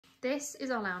This is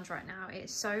our lounge right now.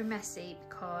 It's so messy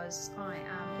because I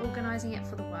am organising it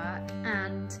for the work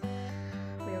and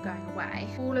we are going away.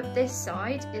 All of this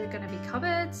side is going to be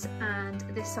cupboards and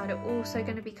this side are also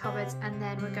going to be cupboards, and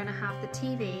then we're going to have the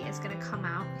TV is going to come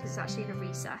out because it's actually in a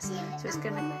recess. So it's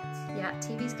going to, yeah,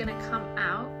 TV's going to come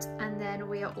out, and then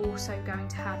we are also going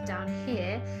to have down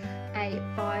here a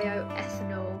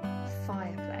bio-ethanol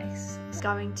fireplace. It's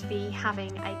going to be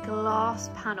having a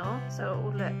glass panel, so it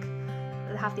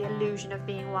will have the illusion of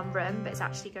being one room, but it's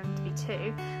actually going to be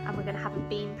two, and we're going to have a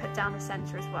beam put down the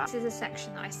centre as well. This is a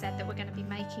section that I said that we're going to be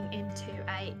making into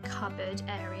a cupboard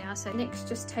area. So Nick's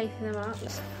just taking them up,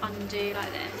 just undo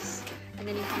like this, and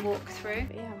then you can walk through.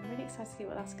 But yeah, I'm really excited to see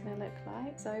what that's going to look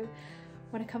like. So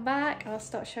when I come back, I'll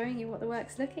start showing you what the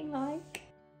work's looking like.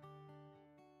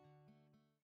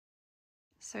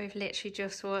 So we've literally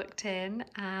just walked in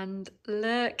and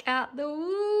look at the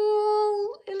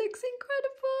wall. It looks incredible.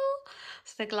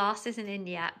 So the glass isn't in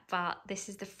yet, but this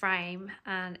is the frame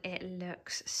and it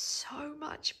looks so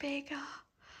much bigger.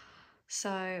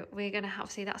 So we're going to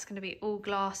have, see, that's going to be all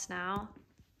glass now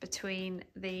between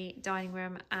the dining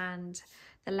room and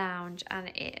the lounge,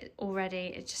 and it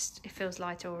feels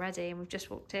lighter already, and we've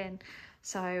just walked in.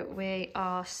 So we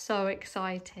are so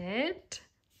excited.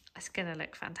 It's going to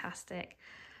look fantastic.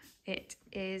 It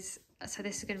is, so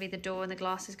this is going to be the door, and the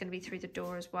glass is going to be through the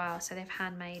door as well. So they've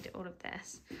handmade all of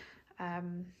this.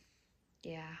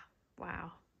 Yeah,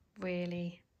 wow,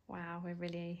 really, wow, we're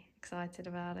really excited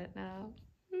about it now.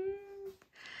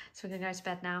 So we're gonna go to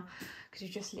bed now because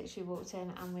we've just literally walked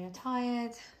in and we are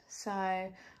tired.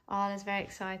 So Arla's very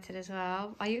excited as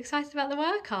well. Are you excited about the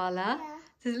work, Arla? Yeah.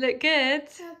 Does it look good?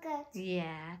 So good.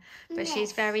 Yeah, but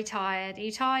she's very tired. Are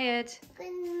you tired?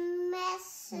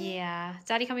 Mess. Yeah.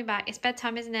 Daddy coming back. It's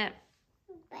bedtime, isn't it?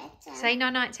 Bedtime. Say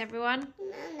night-night to everyone.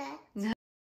 Night-night.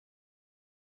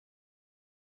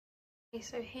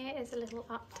 So here is a little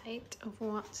update of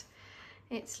what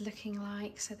it's looking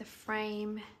like. So the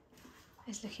frame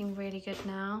is looking really good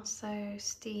now. So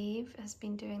Steve has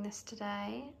been doing this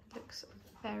today. It looks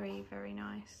very, very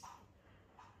nice.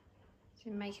 He's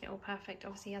been making it all perfect.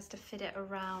 Obviously he has to fit it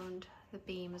around the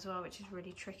beam as well, which is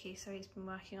really tricky. So he's been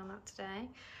working on that today.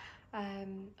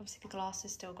 Obviously the glass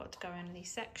has still got to go in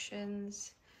these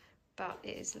sections, but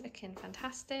it is looking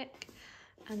fantastic.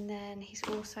 And then he's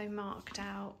also marked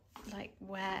out like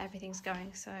where everything's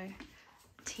going. So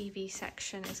TV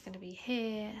section is going to be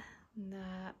here, and the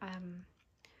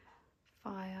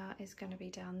fire is going to be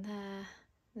down there,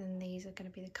 then these are going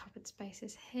to be the cupboard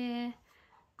spaces here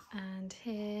and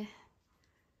here.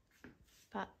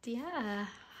 But yeah,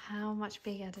 how much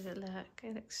bigger does it look?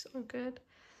 It looks so good.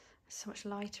 It's so much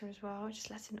lighter as well,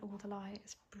 just letting all the light.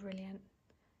 It's brilliant.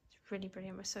 It's really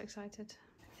brilliant. We're so excited.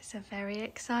 It's a very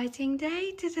exciting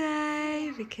day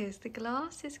today because the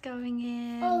glass is going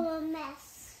in. Oh, a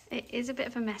mess. It is a bit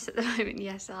of a mess at the moment,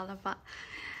 yes, Arla, but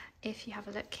if you have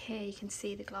a look here, you can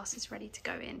see the glass is ready to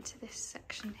go into this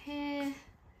section here.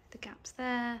 The gap's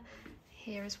there,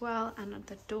 here as well, and at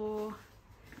the door.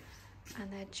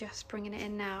 And they're just bringing it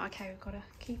in now. Okay, we've got to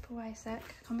keep away a sec.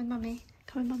 Come with mummy.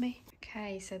 Come with mummy.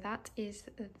 Okay, so that is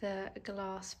the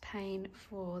glass pane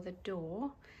for the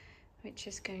door, which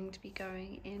is going to be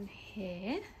going in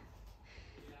here.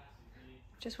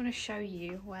 Just want to show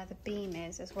you where the beam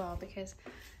is as well, because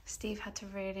Steve had to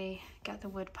really get the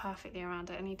wood perfectly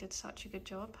around it, and he did such a good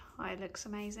job. Oh, it looks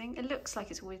amazing. It looks like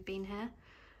it's always been here.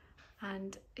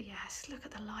 And yes, look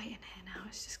at the light in here now.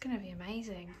 It's just going to be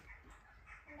amazing.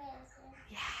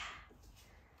 Yeah.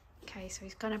 Okay, so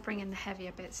he's going to bring in the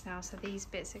heavier bits now. So these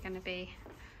bits are going to be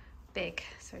big.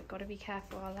 So we've got to be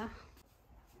careful, Arla.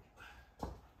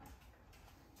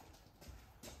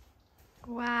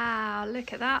 Wow,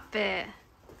 look at that bit.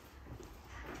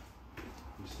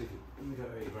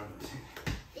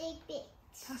 Big bit.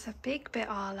 That's a big bit,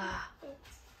 Arla.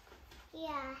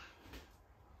 Yeah.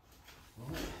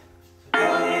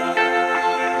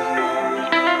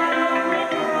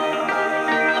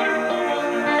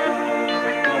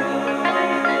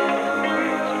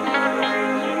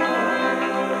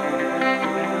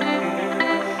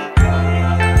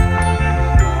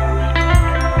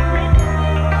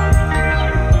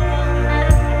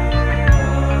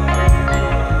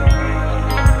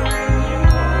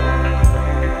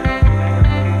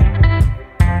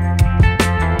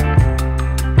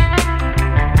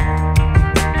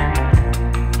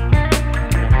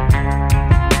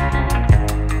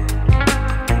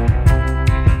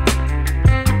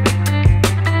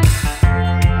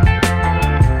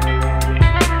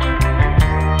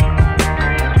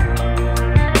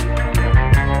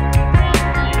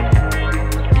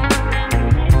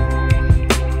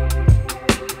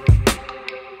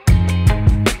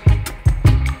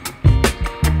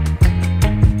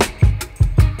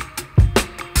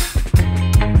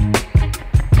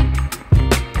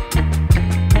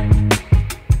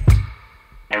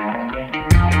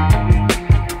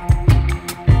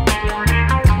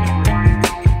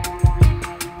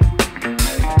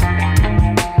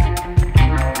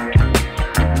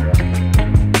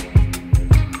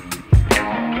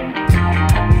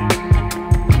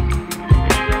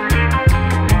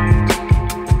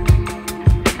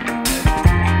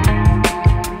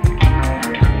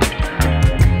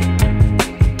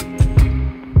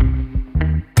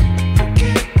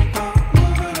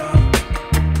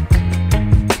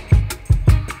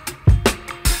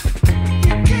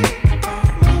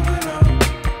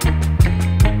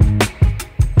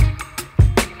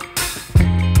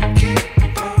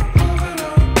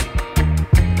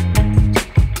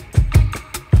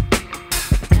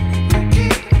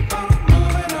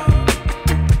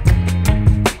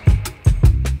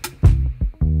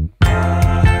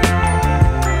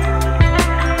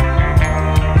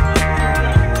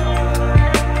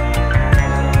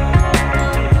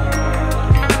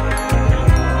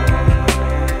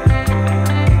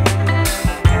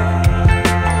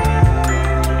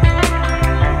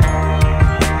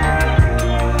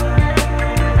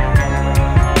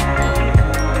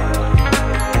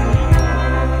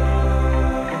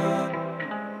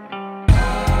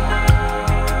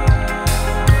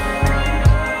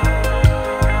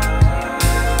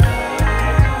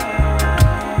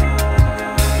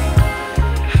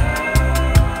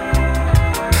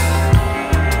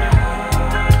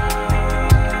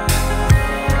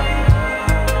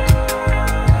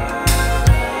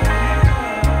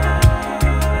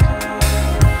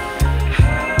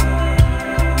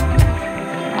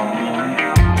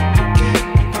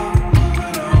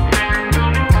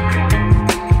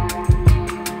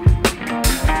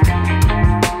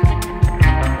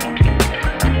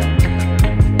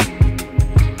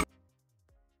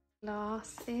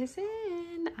 is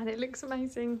in and it looks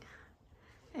amazing.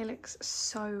 It looks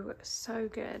so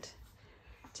good.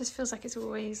 It just feels like it's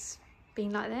always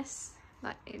been like this.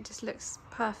 Like, it just looks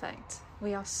perfect.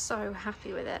 We are so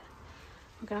happy with it.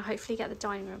 I'm going to hopefully get the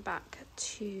dining room back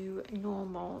to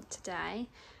normal today.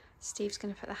 Steve's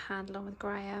going to put the handle on with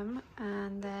Graham,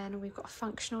 and then we've got a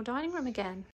functional dining room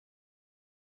again.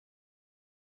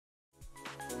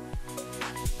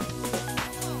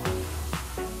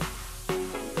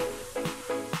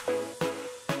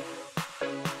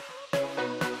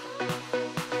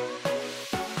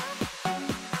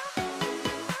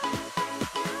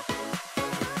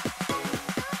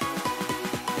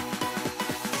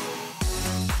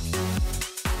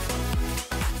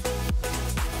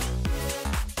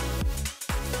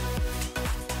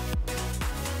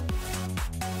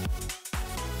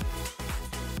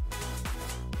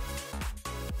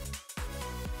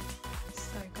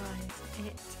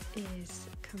 It is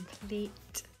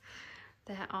complete.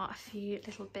 There are a few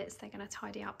little bits they're going to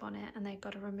tidy up on it, and they've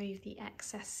got to remove the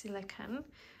excess silicone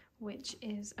which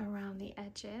is around the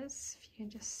edges, if you can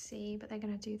just see, but they're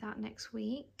going to do that next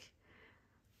week.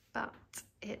 But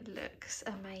it looks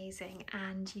amazing,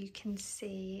 and you can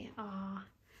see our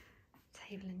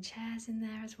table and chairs in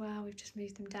there as well. We've just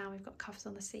moved them down, we've got covers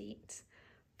on the seats,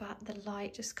 but the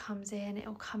light just comes in,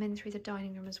 it'll come in through the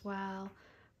dining room as well.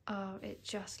 Oh, it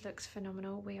just looks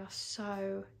phenomenal. We are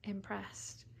so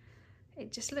impressed.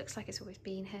 It just looks like it's always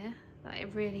been here. Like,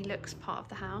 it really looks part of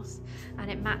the house, and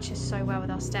it matches so well with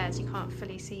our stairs. You can't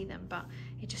fully see them, but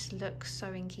it just looks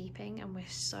so in keeping, and we're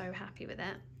so happy with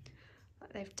it.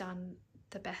 Like, they've done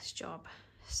the best job.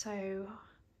 So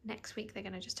next week they're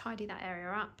going to just tidy that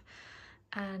area up,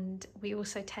 and we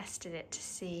also tested it to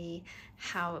see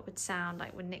how it would sound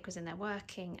like when Nick was in there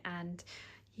working, and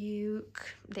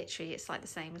literally, it's like the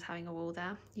same as having a wall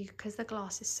there. Because the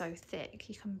glass is so thick,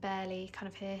 you can barely kind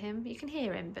of hear him. You can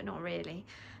hear him, but not really.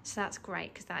 So that's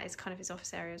great, because that is kind of his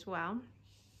office area as well.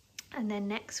 And then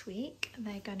next week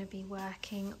they're going to be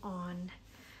working on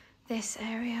this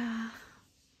area.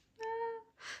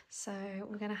 So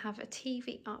we're going to have a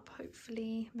TV up,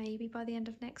 hopefully, maybe by the end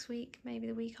of next week, maybe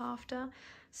the week after.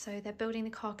 So they're building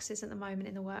the carcasses at the moment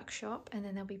in the workshop, and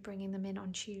then they'll be bringing them in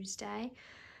on Tuesday.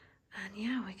 And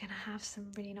yeah, we're going to have some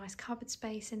really nice cupboard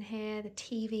space in here. The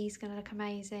TV is going to look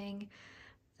amazing.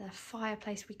 The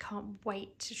fireplace, we can't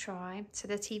wait to try. So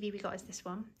the TV we got is this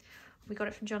one. We got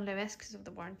it from John Lewis because of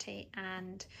the warranty,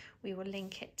 and we will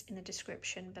link it in the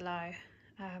description below.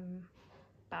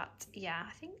 But yeah,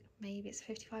 I think maybe it's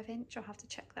 55 inch. I'll have to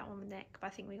check that one with Nick, but I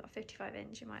think we got 55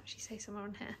 inch. It might actually say somewhere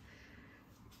on here.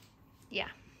 Yeah,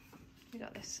 we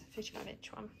got this 55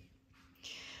 inch one.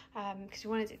 Because we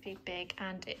wanted it to be big,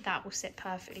 and that will sit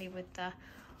perfectly with the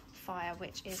fire,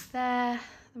 which is there at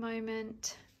the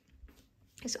moment.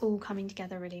 It's all coming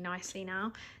together really nicely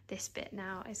now. This bit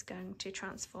now is going to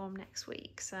transform next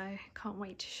week, so can't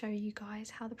wait to show you guys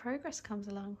how the progress comes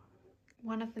along.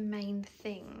 One of the main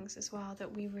things as well that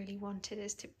we really wanted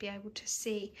is to be able to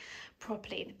see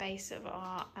properly the base of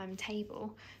our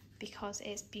table, because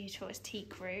it's beautiful, it's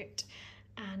teak root.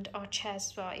 And our chairs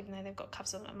as well, even though they've got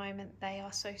covers on at the moment, they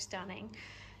are so stunning.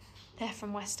 They're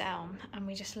from West Elm, and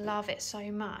we just love it so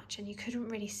much, and you couldn't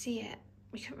really see it.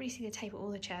 We couldn't really see the table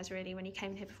or the chairs really when you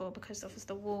came here before, because of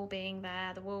the wall being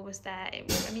there. The wall was there.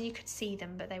 I mean, you could see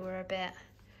them, but they were a bit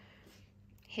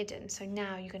hidden. So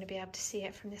now you're going to be able to see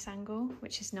it from this angle,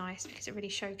 which is nice because it really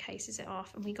showcases it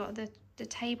off. And we got the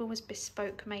table was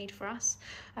bespoke made for us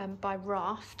by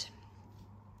Raft.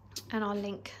 And I'll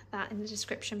link that in the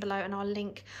description below, and I'll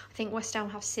link, I think West Elm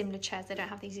have similar chairs. They don't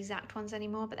have these exact ones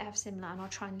anymore, but they have similar, and I'll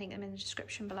try and link them in the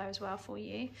description below as well for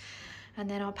you. And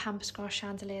then our pampas grass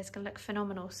chandelier is going to look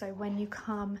phenomenal. So when you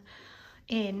come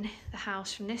in the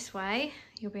house from this way,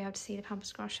 you'll be able to see the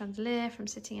pampas grass chandelier from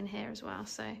sitting in here as well.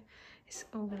 So it's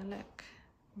all going to look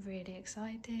really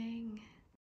exciting.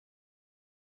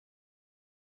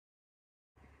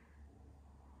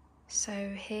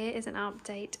 So here is an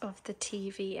update of the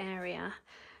TV area.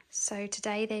 So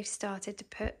today they've started to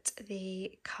put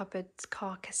the cupboard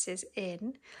carcasses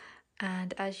in,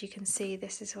 and as you can see,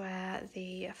 this is where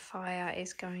the fire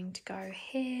is going to go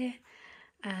here,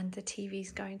 and the TV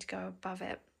is going to go above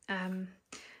it.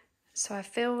 So I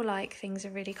feel like things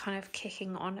are really kind of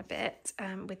kicking on a bit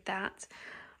with that.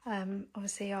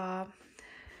 Obviously our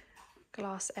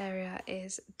glass area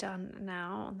is done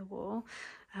now on the wall.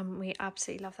 We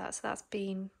absolutely love that. So that's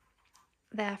been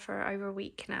there for over a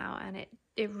week now, and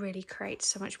it really creates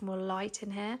so much more light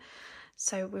in here.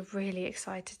 So we're really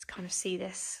excited to kind of see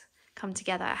this come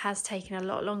together. It has taken a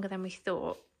lot longer than we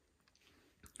thought.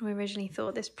 We originally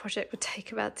thought this project would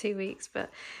take about 2 weeks, but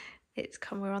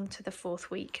we're on to the 4th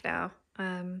week now.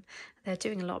 They're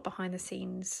doing a lot behind the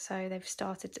scenes, so they've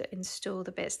started to install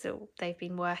the bits that they've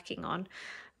been working on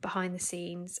behind the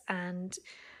scenes, and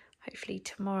hopefully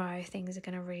tomorrow things are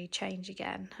going to really change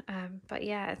again. But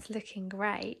yeah, it's looking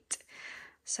great.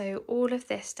 So all of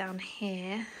this down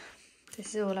here,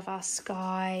 this is all of our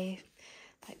Sky,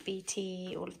 like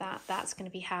BT, all of that, that's going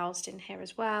to be housed in here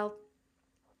as well.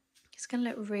 It's going to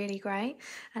look really great.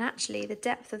 And actually the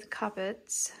depth of the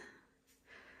cupboards,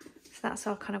 so that's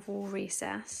our kind of wall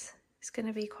recess, it's going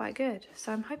to be quite good.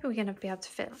 So I'm hoping we're going to be able to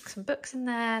fit like some books in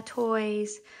there,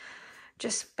 toys,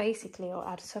 just basically it'll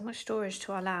add so much storage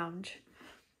to our lounge.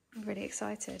 I'm really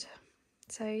excited.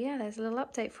 So yeah, there's a little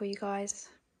update for you guys.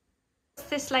 What's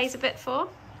this laser bit for?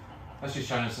 That's just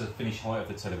showing us the finished height of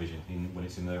the television when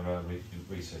it's in the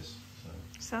recess.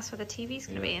 So that's where the TV's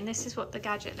going to be, and this is what the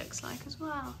gadget looks like as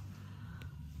well.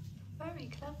 Very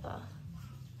clever.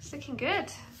 It's looking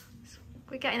good.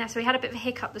 We're getting there. So we had a bit of a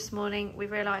hiccup this morning. We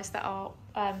realised that our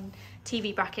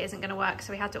TV bracket isn't going to work,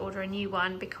 so we had to order a new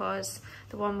one because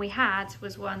the one we had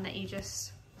was one that you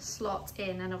just slot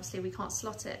in, and obviously we can't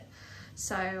slot it.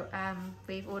 So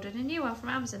we've ordered a new one from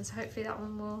Amazon, so hopefully that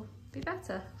one will be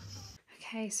better.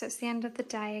 Okay, so it's the end of the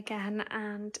day again,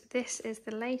 and this is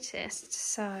the latest.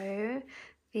 So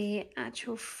the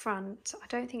actual front, I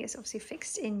don't think it's obviously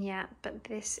fixed in yet, but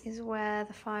this is where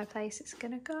the fireplace is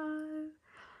gonna go.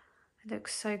 It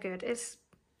looks so good. It's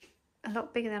a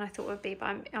lot bigger than I thought it would be,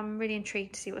 but I'm really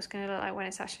intrigued to see what's gonna look like when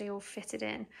it's actually all fitted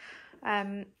in.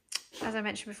 As I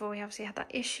mentioned before, we obviously had that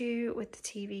issue with the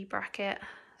TV bracket,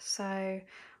 so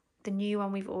the new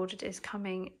one we've ordered is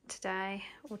coming today,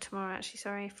 or tomorrow actually,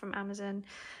 sorry, from Amazon.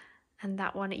 And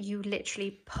that one, you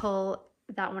literally pull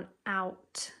that one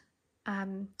out,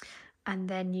 and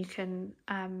then you can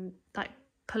like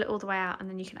pull it all the way out, and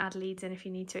then you can add leads in if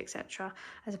you need to, etc.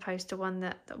 As opposed to one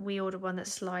that we ordered, one that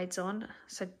slides on.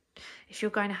 So if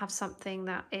you're going to have something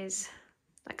that is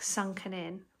like sunken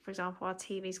in, for example, our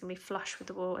TV is going to be flush with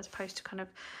the wall, as opposed to kind of,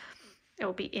 it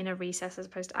will be in a recess as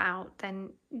opposed to out, then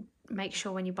make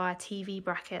sure when you buy a TV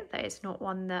bracket that it's not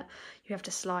one that you have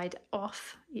to slide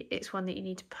off. It's one that you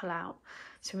need to pull out.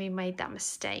 So we made that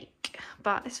mistake,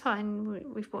 but it's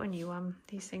fine. We've bought a new one.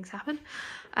 These things happen.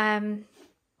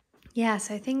 Yeah,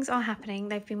 so things are happening.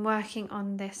 They've been working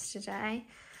on this today,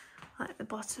 like the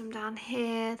bottom down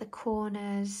here, the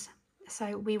corners.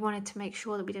 So we wanted to make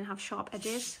sure that we didn't have sharp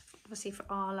edges, obviously for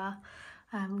Arla.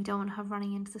 We don't want to have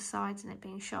running into the sides and it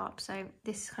being sharp. So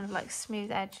this kind of like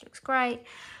smooth edge looks great.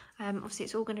 Obviously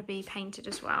it's all going to be painted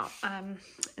as well, in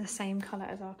the same colour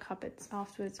as our cupboards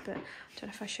afterwards, but I don't know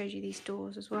if I showed you these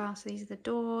doors as well. So these are the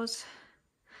doors.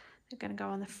 They're going to go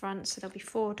on the front, so there'll be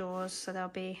 4 doors. So there'll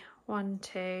be 1,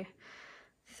 2,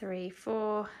 3,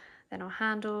 4. Then our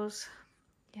handles.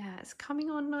 Yeah, it's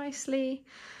coming on nicely.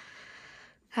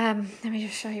 Let me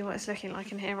just show you what it's looking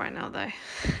like in here right now though.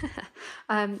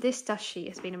 This dust sheet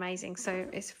has been amazing, so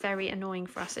it's very annoying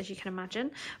for us, as you can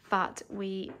imagine, but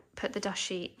we put the dust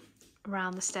sheet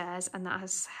around the stairs and that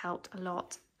has helped a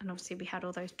lot. And obviously we had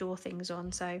all those door things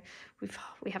on, so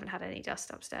we haven't had any dust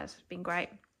upstairs. It's been great.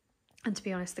 And to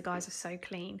be honest, the guys are so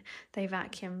clean. They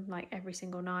vacuum like every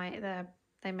single night.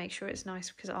 They make sure it's nice,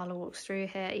 because Arla walks through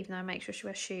here, even though I make sure she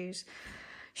wears shoes.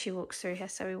 She walks through here,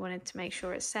 so we wanted to make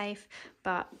sure it's safe.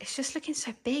 But it's just looking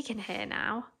so big in here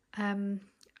now.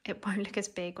 It won't look as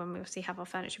big when we obviously have our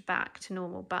furniture back to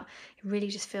normal, but it really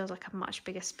just feels like a much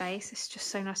bigger space. It's just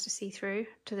so nice to see through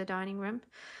to the dining room.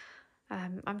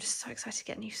 I'm just so excited to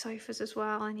get new sofas as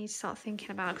well. I need to start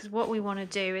thinking about it, because what we want to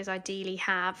do is ideally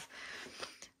have,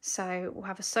 so we'll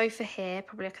have a sofa here,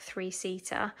 probably like a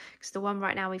 3-seater, because the one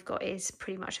right now we've got is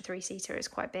pretty much a 3-seater. It's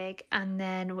quite big. And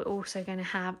then we're also going to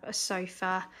have a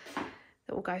sofa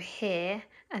that will go here,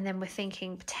 and then we're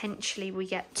thinking potentially we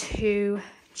get 2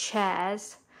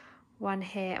 chairs, one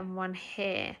here and one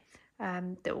here,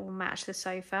 that will match the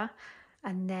sofa.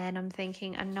 And then I'm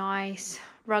thinking a nice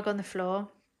rug on the floor,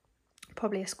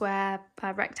 probably a square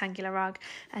rectangular rug,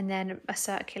 and then a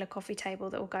circular coffee table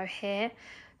that will go here.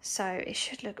 So it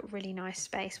should look a really nice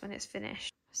space when it's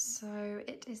finished. So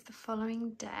it is the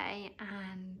following day,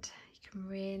 and you can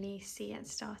really see it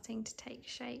starting to take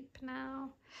shape now.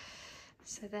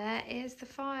 So there is the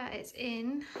fire. It's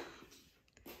in.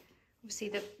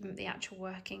 Obviously the actual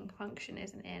working function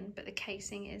isn't in, but the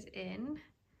casing is in.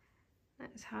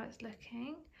 That's how it's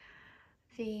looking.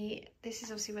 This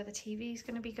is obviously where the TV is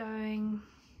going to be going.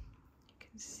 You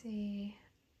can see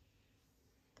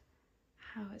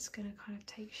how it's going to kind of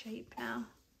take shape now.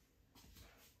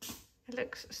 It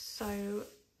looks so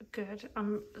good.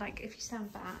 Like, if you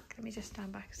stand back, let me just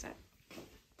stand back a sec.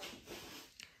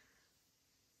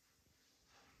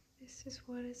 this is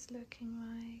what it's looking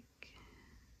like.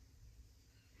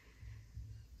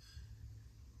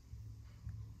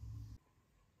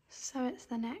 So it's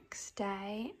the next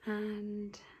day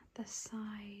and the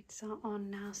sides are on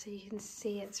now, so you can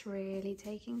see it's really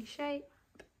taking shape.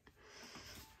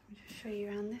 I'll just show you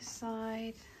around this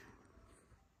side.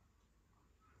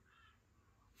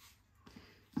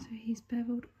 So he's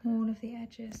beveled all of the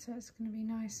edges, so it's going to be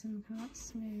nice and kind of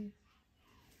smooth.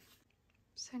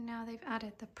 So now they've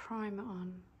added the primer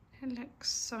on. It looks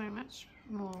so much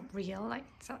more real, like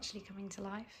it's actually coming to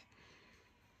life.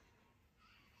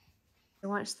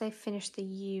 Once they've finished the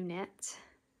unit,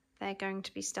 they're going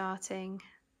to be starting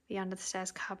the under the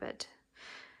stairs cupboard.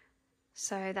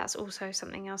 So that's also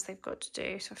something else they've got to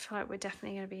do. So I feel like we're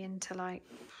definitely going to be into like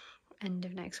end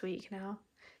of next week now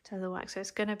to the work. So it's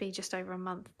going to be just over a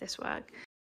month, this work.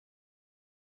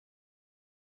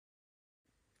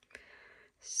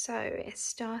 So it's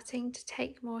starting to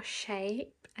take more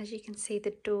shape. As you can see,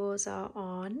 the doors are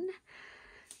on.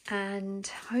 And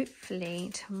hopefully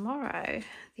tomorrow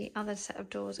the other set of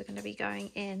doors are going to be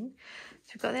going in.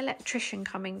 So we've got the electrician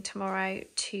coming tomorrow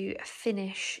to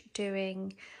finish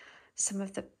doing some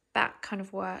of the back kind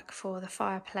of work for the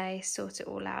fireplace, sort it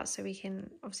all out so we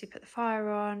can obviously put the fire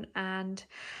on, and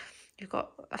we've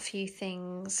got a few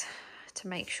things to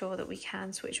make sure that we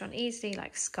can switch on easily,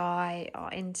 like Sky,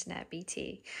 our internet,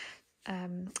 BT.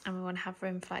 And we want to have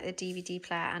room for like the DVD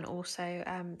player and also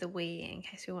the Wii in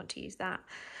case we want to use that.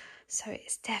 So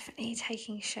it's definitely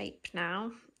taking shape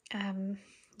now.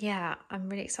 Yeah, I'm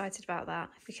really excited about that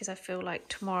because I feel like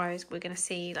tomorrow's we're going to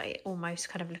see like almost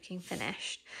kind of looking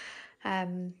finished.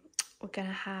 We're going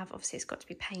to have, obviously it's got to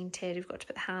be painted, we've got to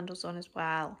put the handles on as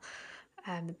well.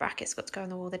 The brackets got to go on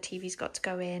the wall, the TV's got to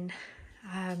go in,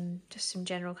 just some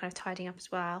general kind of tidying up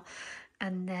as well.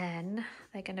 And then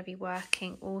they're going to be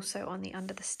working also on the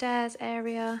under the stairs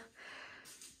area,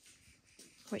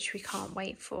 which we can't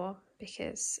wait for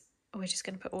because we're just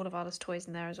going to put all of Arla's toys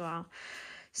in there as well.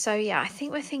 So yeah, I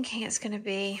think we're thinking it's going to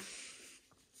be,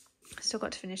 still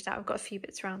got to finish that. We've got a few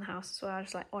bits around the house as well,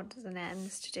 just like odds and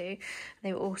ends to do.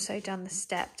 They've also done the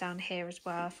step down here as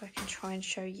well, if I can try and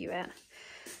show you it.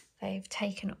 They've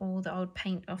taken all the old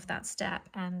paint off that step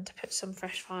and put some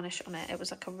fresh varnish on it. It was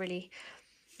like a really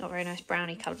not very nice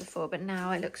brownie colour before, but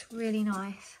now it looks really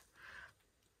nice.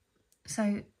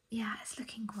 So yeah, it's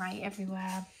looking great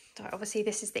everywhere. So obviously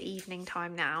this is the evening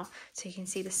time now, so you can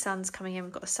see the sun's coming in.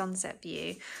 We've got a sunset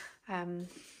view,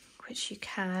 which you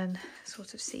can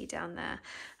sort of see down there,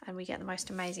 and we get the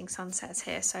most amazing sunsets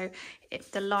here. So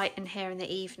the light in here in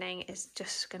the evening is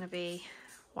just going to be,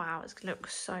 wow, it's going to look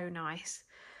so nice.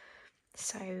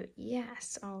 So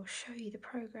yes, I'll show you the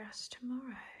progress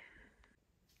tomorrow.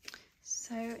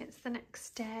 So it's the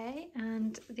next day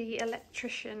and the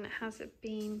electrician has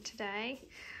been today.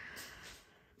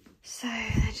 So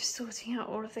they're just sorting out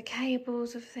all of the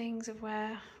cables of things, of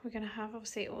where we're going to have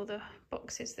obviously all the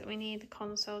boxes that we need, the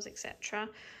consoles, etc.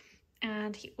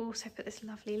 And he also put this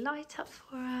lovely light up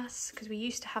for us because we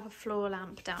used to have a floor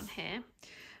lamp down here,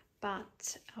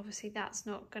 but obviously that's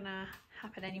not going to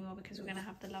happen anymore because we're going to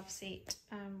have the love seat,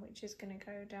 which is going to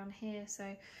go down here. So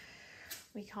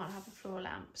we can't have a floor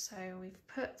lamp. So we've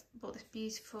bought this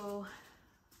beautiful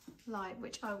light,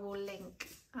 which I will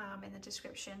link in the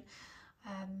description.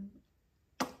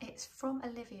 It's from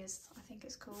Olivia's, I think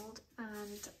it's called,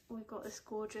 and we've got this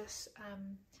gorgeous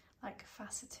like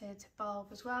faceted bulb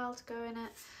as well to go in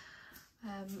it,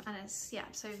 and it's, yeah,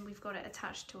 so we've got it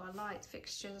attached to our light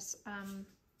fixtures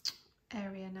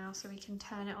area now, so we can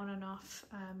turn it on and off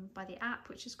by the app,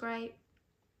 which is great.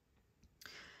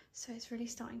 So it's really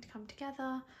starting to come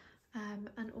together.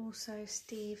 And also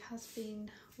Steve has been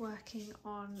working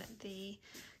on the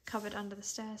cupboard under the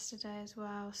stairs today as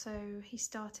well. So he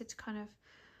started to kind of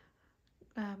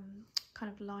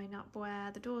line up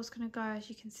where the door's going to go. As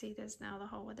you can see, there's now the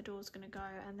hole where the door's going to go,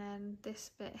 and then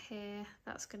this bit here,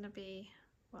 that's going to be,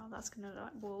 well, that's going to look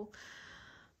like wall.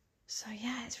 So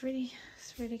yeah, it's really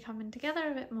coming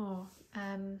together a bit more.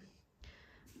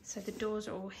 So the doors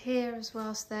are all here as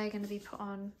well, so they're going to be put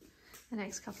on the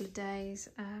next couple of days,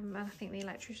 and I think the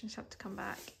electricians have to come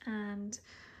back and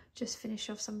just finish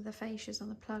off some of the fascias on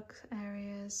the plug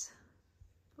areas.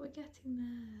 We're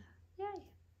getting there, yay!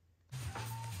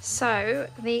 So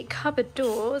the cupboard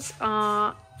doors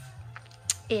are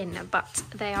in, but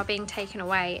they are being taken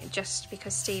away just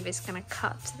because Steve is going to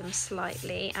cut them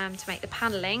slightly to make the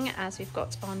panelling, as we've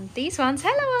got on these ones.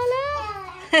 Hello,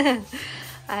 Ella!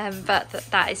 But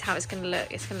that is how it's going to look.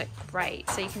 It's going to look great.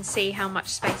 So you can see how much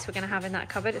space we're going to have in that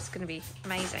cupboard. It's going to be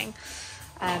amazing.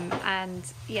 And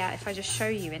yeah, if I just show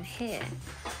you in here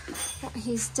what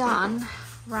he's done,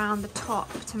 around the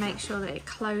top to make sure that it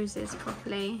closes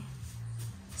properly.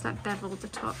 It's like beveled the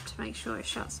top to make sure it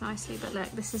shuts nicely. But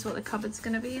look, this is what the cupboard's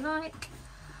going to be like.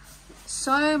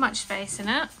 So much space in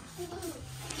it.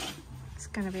 It's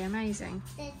going to be amazing.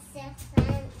 That's so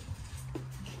fun.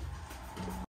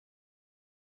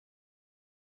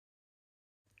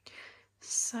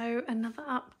 So another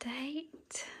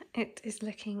update. It is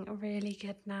looking really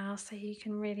good now, so you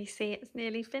can really see it's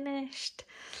nearly finished.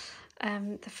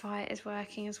 The fire is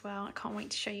working as well. I can't wait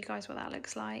to show you guys what that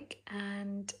looks like.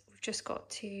 And we've just got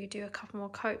to do a couple more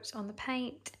coats on the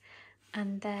paint,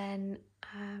 and then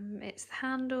it's the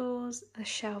handles. The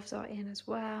shelves are in as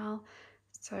well,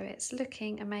 so it's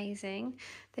looking amazing.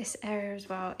 This area as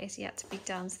well is yet to be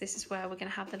done, so this is where we're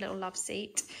going to have the little love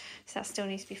seat, so that still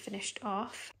needs to be finished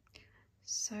off.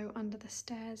 So under the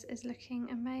stairs is looking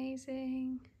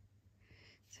amazing.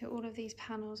 So all of these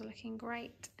panels are looking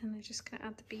great, and they're just going to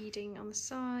add the beading on the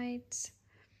sides.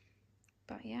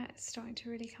 But yeah, it's starting to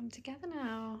really come together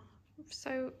now.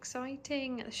 So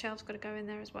exciting. The shelves got to go in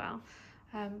there as well,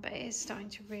 but it is starting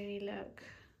to really look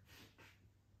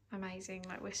amazing.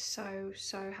 Like, we're so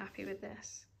happy with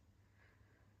this.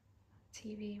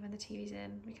 TV, when the TV's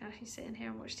in, we can actually sit in here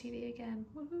and watch TV again.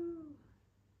 Woohoo!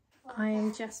 I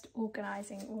am just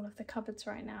organising all of the cupboards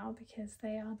right now because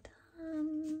they are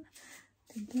done.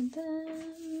 Dun, dun,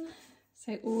 dun.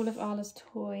 So all of Arla's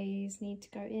toys need to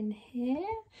go in here,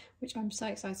 which I'm so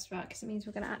excited about because it means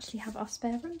we're going to actually have our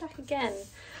spare room back again.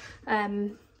 I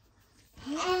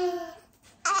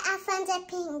found a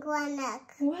pink one,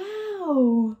 look.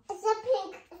 Wow! It's a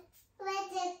pink.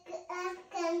 I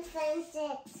can find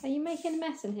it. Are you making a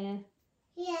mess in here?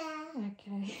 Yeah.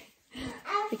 Okay.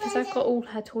 Because I've got all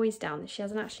her toys down that she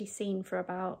hasn't actually seen for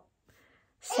about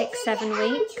 6-7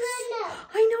 weeks.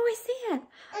 I know, I see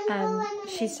it.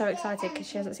 She's so excited because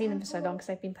she hasn't seen them for so long because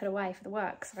they've been put away for the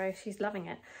work, so she's loving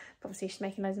it. But obviously she's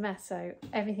making loads of mess, so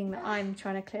everything that I'm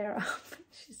trying to clear up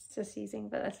she's just using,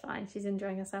 but that's fine, she's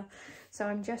enjoying herself. So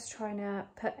I'm just trying to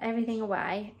put everything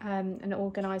away and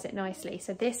organise it nicely.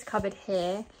 So this cupboard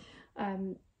here,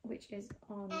 which is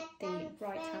on the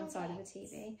right hand side of the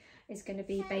TV, is going to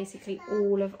be basically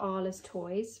all of Arla's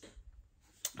toys.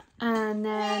 And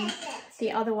then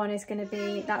the other one is going to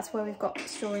be, that's where we've got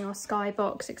storing our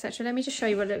skybox, etc. Let me just show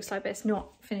you what it looks like, but it's not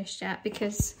finished yet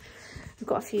because we've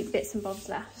got a few bits and bobs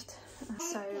left.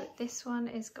 So this one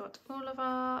has got all of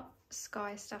our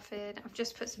sky stuff in. I've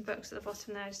just put some books at the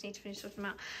bottom there. I just need to finish sorting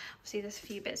them out. Obviously there's a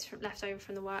few bits left over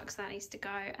from the work, so that needs to go.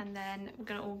 And then we're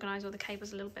going to organise all the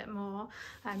cables a little bit more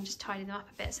and just tidy them up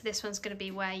a bit. So this one's going to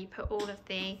be where you put all of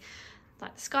the,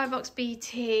 like the Skybox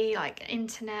BT, like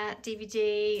internet,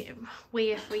 DVD,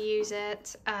 if we use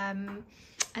it, and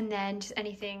then just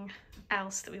anything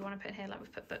else that we want to put in here. Like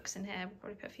we've put books in here, we'll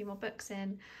probably put a few more books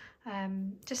in,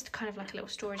 just kind of like a little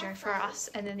storage area for us.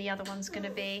 And then the other one's going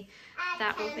to be,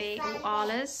 that will be all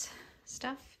Arla's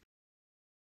stuff.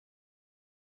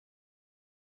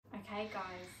 Okay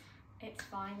guys, it's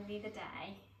finally the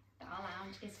day. Our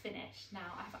lounge is finished.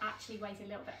 Now I've actually waited a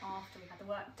little bit after we had the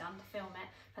work done to film it.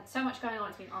 I've had so much going on.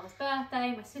 It's been Arla's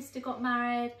birthday, my sister got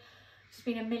married, there's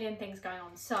been a million things going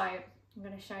on. So I'm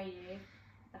going to show you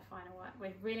the final work.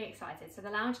 We're really excited. So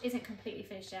the lounge isn't completely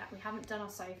finished yet. We haven't done our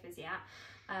sofas yet,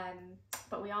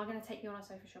 but we are going to take you on our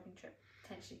sofa shopping trip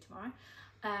potentially tomorrow.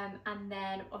 And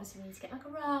then obviously we need to get like a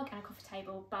rug and a coffee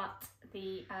table, but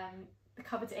the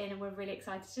cupboard's in and we're really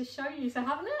excited to show you. So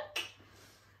have a look.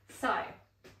 So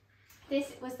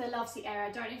this was the love seat area.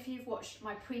 I don't know if you've watched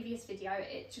my previous video.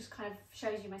 It just kind of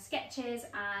shows you my sketches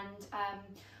and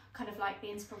kind of like the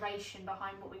inspiration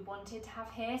behind what we wanted to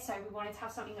have here. So we wanted to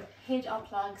have something that hid our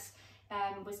plugs,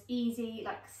 was easy,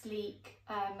 like sleek,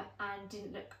 and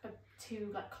didn't look too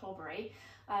like clobbery.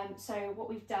 So what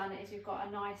we've done is we've got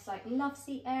a nice like love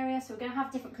seat area. So we're going to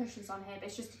have different cushions on here, but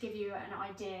it's just to give you an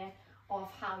idea of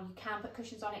how you can put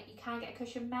cushions on it. You can get a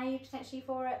cushion made potentially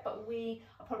for it, but we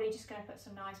are probably just going to put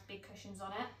some nice big cushions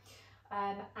on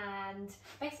it. And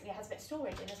basically it has a bit of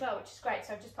storage in as well, which is great.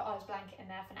 So I've just put Arla's blanket in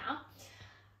there for now.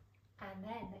 And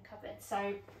then the cupboard.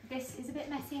 So this is a bit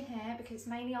messy in here because it's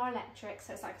mainly our electric,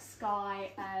 so it's like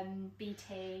Sky,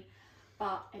 BT,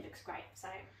 but it looks great. So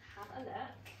have a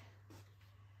look.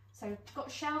 So we've got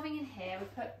shelving in here,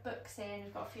 we've put books in,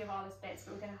 we've got a few of Arla's bits,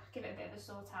 but we're going to give it a bit of a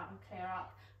sort out and clear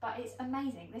up. But it's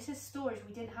amazing. This is storage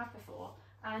we didn't have before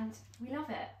and we love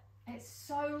it. It's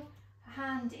so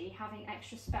handy having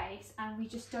extra space and we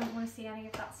just don't want to see any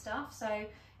of that stuff. So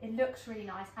it looks really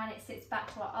nice and it sits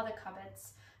back to our other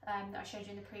cupboards that I showed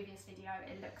you in the previous video.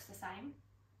 It looks the same.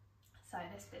 So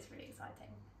this bit's really exciting.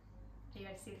 Are you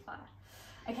ready to see the fire?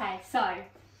 Okay, so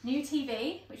new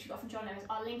TV, which we got from John Lewis.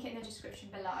 I'll link it in the description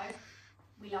below.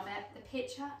 We love it. The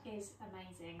picture is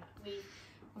amazing. We've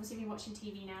obviously been watching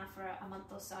TV now for a month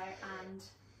or so, and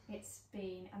it's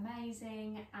been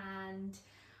amazing, and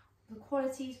the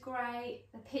quality's great,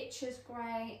 the picture's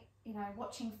great, you know,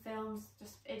 watching films,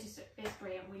 it's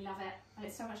brilliant. We love it, and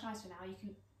it's so much nicer now. You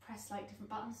can press like different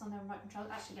buttons on the remote control.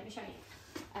 Actually, let me show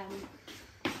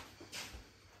you.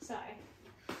 So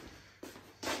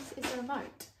this is the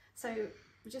remote. So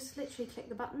we just literally click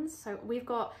the buttons. So we've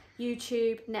got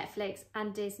YouTube, Netflix,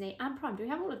 and Disney, and Prime. Do we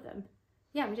have all of them?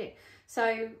 Yeah, we do.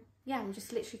 So yeah, we're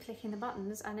just literally clicking the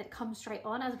buttons and it comes straight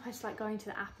on, as opposed to like going to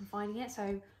the app and finding it.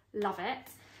 So love it.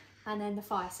 And then the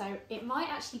fire. So it might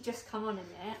actually just come on in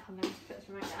there. I'm going to put this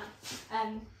remote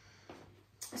down.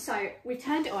 So we've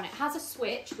turned it on. It has a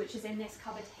switch, which is in this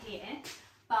cupboard here,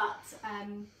 but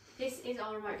this is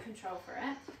our remote control for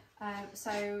it.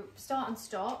 So start and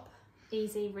stop,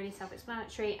 easy, really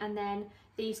self-explanatory. And then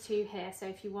these two here. So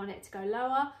if you want it to go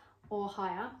lower or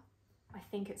higher, I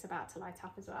think it's about to light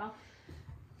up as well.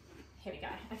 Here we go.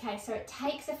 Okay, so it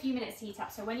takes a few minutes to heat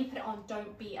up. So when you put it on,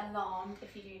 don't be alarmed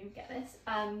if you do get this.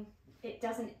 It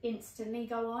doesn't instantly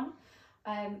go on,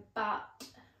 but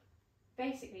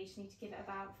basically you just need to give it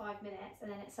about 5 minutes,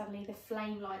 and then it suddenly, the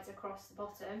flame lights across the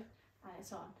bottom and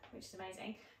it's on, which is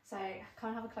amazing. So come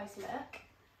and have a closer look.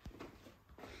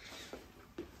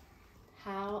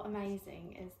 How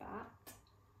amazing is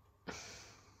that?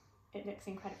 It looks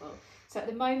incredible. So at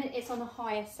the moment it's on the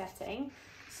highest setting,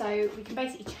 so we can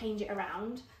basically change it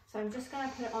around. So I'm just going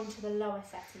to put it onto the lower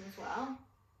setting as well.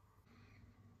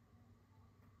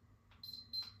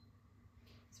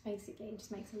 So basically it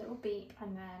just makes a little beep,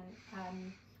 and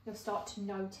then you'll start to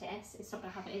notice, it's not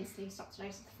going to happen instantly, you start to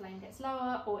notice the flame gets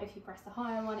lower, or if you press the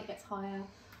higher one it gets higher.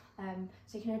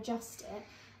 So you can adjust it.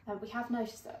 We have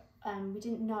noticed that, we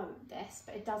didn't know this,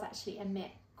 but it does actually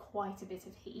emit quite a bit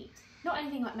of heat. Not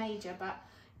anything like major, but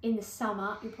in the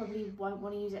summer you probably won't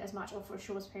want to use it as much, or for a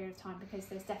short period of time, because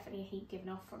there's definitely a heat given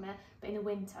off from it. But in the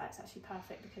winter it's actually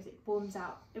perfect because it warms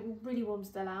out, it really warms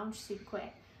the lounge super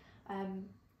quick.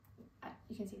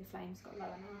 You can see the flames got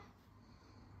lower now,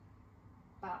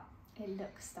 but it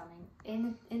looks stunning.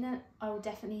 I will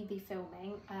definitely be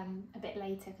filming a bit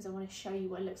later, because I want to show you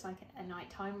what it looks like at night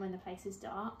time when the place is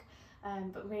dark.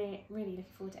 But really looking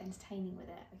forward to entertaining with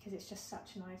it, because it's just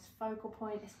such a nice focal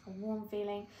point. It's like a warm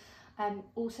feeling.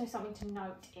 Also something to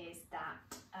note is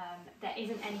that there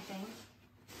isn't anything,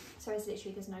 so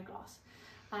there's no glass.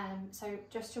 So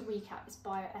just to recap, it's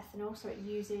bio-ethanol, so it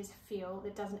uses fuel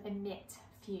that doesn't emit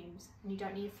fumes, and you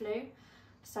don't need a flue.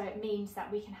 So it means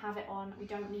that we can have it on, we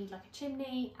don't need like a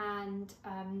chimney, and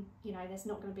you know, it's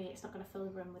not going to fill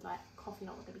the room with like coffee,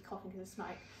 not going to be coughing because of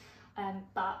smoke.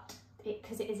 But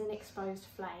because it is an exposed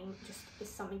flame, just is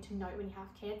something to note when you have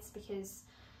kids, because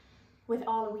with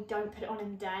Arla we don't put it on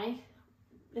in the day.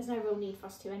 There's no real need for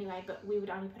us to anyway, but we would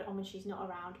only put it on when she's not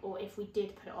around, or if we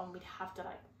did put it on, we'd have to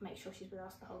like make sure she's with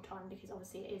us the whole time, because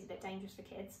obviously it is a bit dangerous for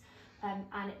kids.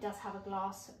 And it does have a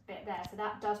glass bit there, so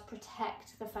that does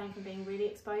protect the flame from being really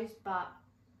exposed, but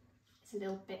it's a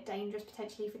little bit dangerous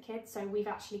potentially for kids. So we've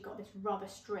actually got this rubber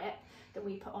strip that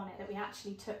we put on it, that we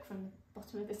actually took from the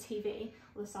bottom of the TV,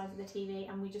 or the sides of the TV,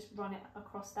 and we just run it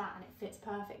across that, and it fits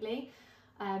perfectly.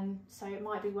 So it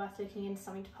might be worth looking into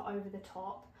something to put over the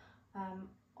top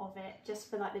of it, just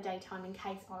for like the daytime, in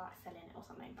case I fell in it or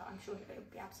something, but I'm sure it would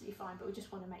be absolutely fine. But we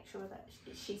just want to make sure that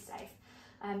she's safe.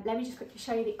 Let me just quickly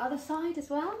show you the other side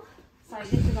as well. So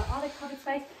this is our other cupboard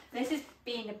space. This is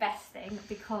being the best thing,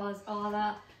 because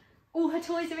Arla, all her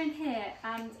toys are in here,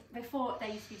 and before there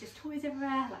used to be just toys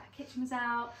everywhere, like her kitchen was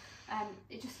out,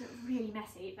 it just looked really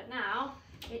messy. But now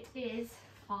it is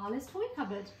Arla's toy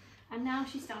cupboard, and now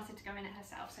she's started to go in it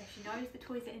herself, so she knows the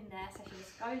toys are in there, so she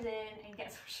just goes in and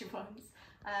gets what she wants.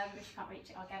 If she can't reach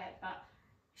it, I'll get it, but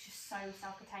it's just so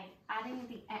self-contained. Adding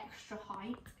the extra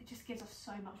height, it just gives us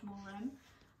so much more room.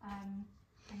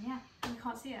 And yeah, you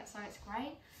can't see it, so it's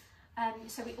great.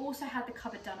 So we also had the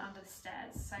cupboard done under the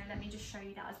stairs, so let me just show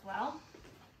you that as well.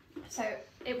 So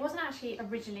it wasn't actually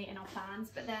originally in our plans,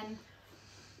 but then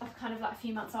kind of like a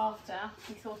few months after,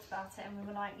 we thought about it, and we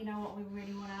were like, you know what, we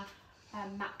really want to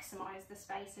maximise the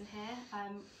space in here.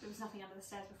 There was nothing under the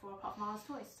stairs before apart from Arla's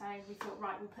toys, so we thought,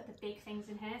 right, we'll put the big things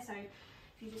in here. So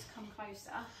if you just come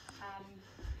closer,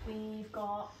 we've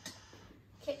got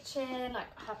kitchen, like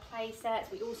her play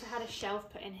sets. We also had a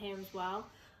shelf put in here as well,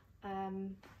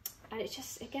 and it's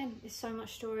just, again, there's so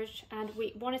much storage, and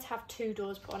we wanted to have 2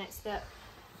 doors put on it, so that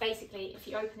basically if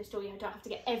you open this door you don't have to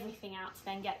get everything out to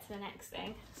then get to the next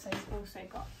thing. So you've also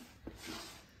got a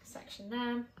section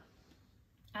there,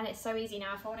 And it's so easy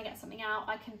now. If I want to get something out,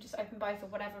 I can just open both or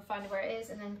whatever, find where it is,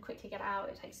 and then quickly get it out.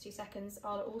 It takes 2 seconds.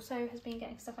 Arla also has been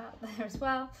getting stuff out there as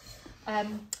well.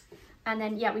 And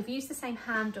then, yeah, we've used the same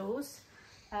handles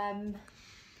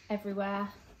everywhere,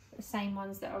 the same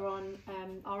ones that are on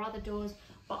our other doors,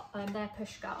 but they're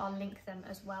pushka. I'll link them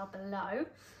as well below.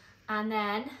 And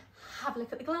then have a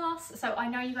look at the glass. So I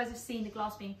know you guys have seen the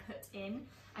glass being put in,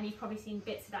 and you've probably seen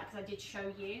bits of that because I did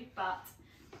show you, but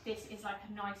this is like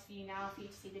a nice view now for you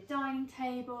to see the dining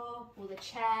table, all the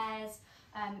chairs.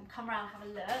 Come around and have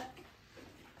a look.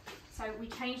 So we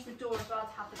changed the door as well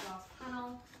to have the glass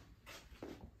panel,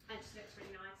 and it just looks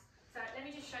really nice. So let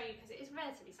me just show you because it is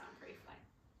relatively soundproof.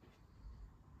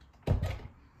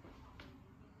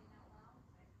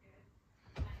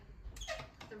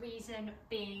 The reason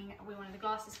being we wanted the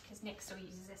glasses because Nick still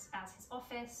uses this as his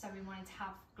office, so we wanted to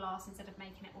have glass instead of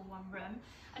making it all one room.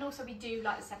 And also we do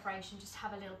like the separation, just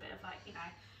have a little bit of like, you know,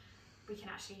 we can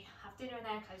actually have dinner in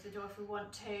there, close the door if we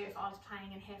want to. If I was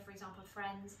playing in here, for example, with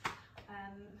friends,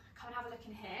 come and have a look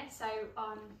in here. So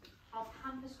our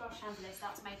Pampers glass chandeliers,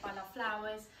 that's made by Love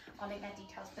Flowers. I'll link their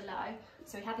details below.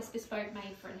 So we had this bespoke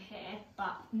made for in here,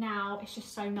 but now it's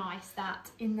just so nice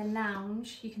that in the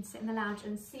lounge, you can sit in the lounge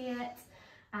and see it.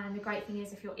 And the great thing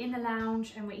is if you're in the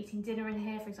lounge and we're eating dinner in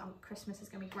here, for example, Christmas is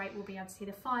going to be great. We'll be able to see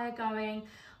the fire going.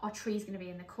 Our tree's going to be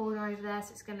in the corner over there,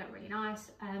 so it's going to look really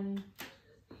nice.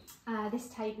 This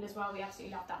table as well, we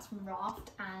absolutely love. That's from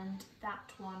Raft, and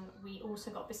that one we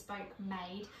also got bespoke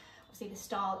made. Obviously the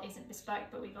style isn't bespoke,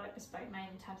 but we got it bespoke made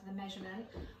in terms of the measurement,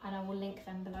 and I will link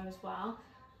them below as well.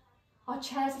 Our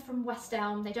chairs are from West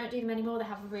Elm. They don't do them anymore. They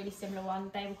have a really similar one.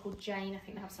 They were called Jane. I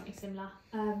think they have something similar.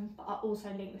 But I'll also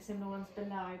link the similar ones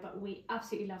below. But we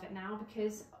absolutely love it now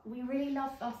because we really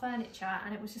love our furniture,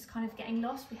 and it was just kind of getting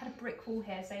lost. We had a brick wall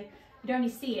here, so you'd only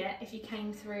see it if you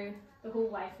came through the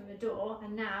hallway from the door.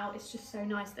 And now it's just so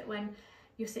nice that when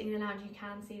you're sitting in the lounge, you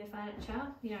can see the furniture.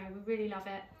 You know, we really love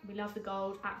it. We love the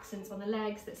gold accents on the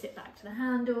legs that sit back to the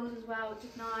handles as well, which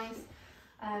is nice.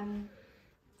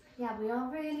 Yeah, we are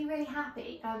really, really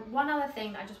happy. One other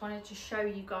thing I just wanted to show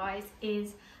you guys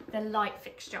is the light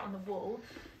fixture on the wall.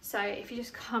 So if you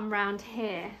just come round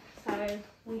here, so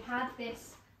we had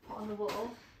this put on the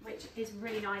wall, which is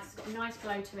really nice. It's got a nice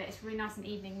glow to it. It's really nice in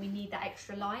the evening. We need that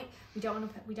extra light. We don't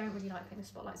really like putting the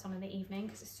spotlights on in the evening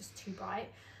because it's just too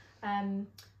bright.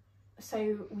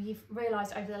 So we've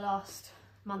realised over the last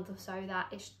month or so that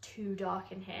it's too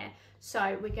dark in here.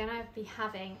 So we're gonna be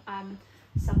having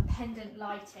some pendant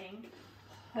lighting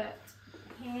put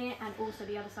here and also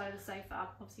the other side of the sofa.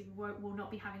 Obviously we'll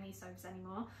not be having these sofas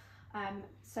anymore.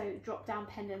 So drop down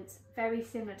pendants, very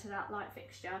similar to that light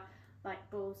fixture,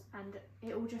 like balls, and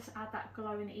it will just add that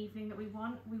glow in the evening that we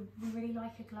want. We really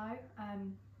like a glow.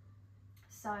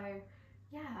 So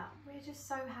yeah, we're just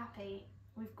so happy.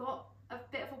 We've got a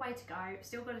bit of a way to go.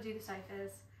 Still got to do the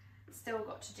sofas, still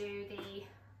got to do the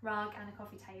rug and a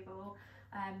coffee table.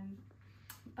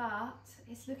 But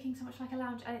it's looking so much like a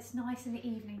lounge, and it's nice in the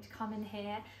evening to come in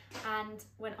here, and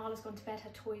when Arla's gone to bed, her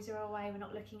toys are away, we're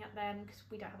not looking at them because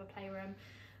we don't have a playroom.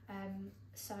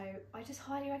 So I just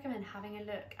highly recommend having a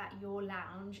look at your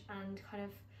lounge and kind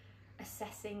of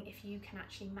assessing if you can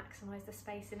actually maximise the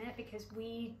space in it, because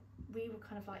we were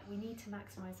kind of like, we need to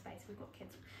maximise space. We've got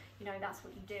kids, you know, that's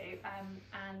what you do.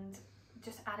 And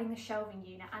just adding the shelving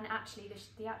unit, and actually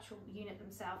the actual unit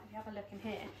themselves, if you have a look in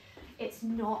here, it's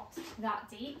not that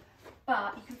deep,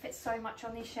 but you can fit so much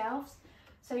on these shelves.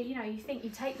 So, you know, you think you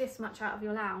take this much out of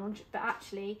your lounge, but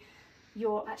actually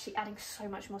you're actually adding so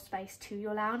much more space to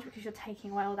your lounge because you're taking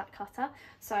away all that clutter.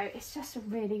 So it's just a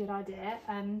really good idea.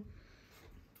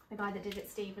 The guy that did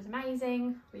it, Steve, was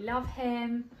amazing. We love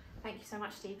him. Thank you so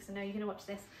much, Steve, because I know you're going to watch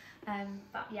this.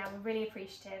 But yeah, we're really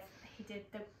appreciative. He did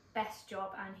the best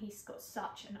job, and he's got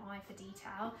such an eye for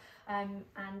detail,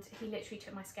 and he literally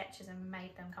took my sketches and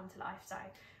made them come to life. So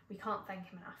we can't thank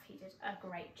him enough. He did a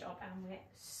great job, and we're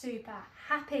super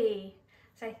happy.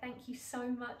 So thank you so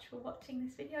much for watching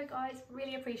this video, guys.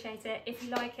 Really appreciate it. If you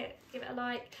like it, give it a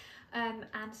like, and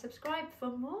subscribe for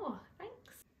more. Thanks.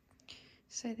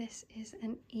 So this is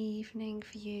an evening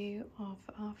view of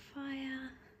our fire.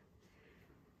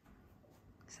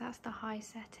 So that's the high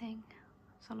setting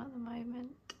it's on at the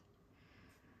moment.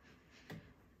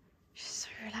 Just so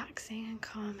relaxing and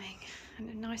calming,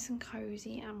 and nice and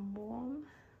cozy and warm.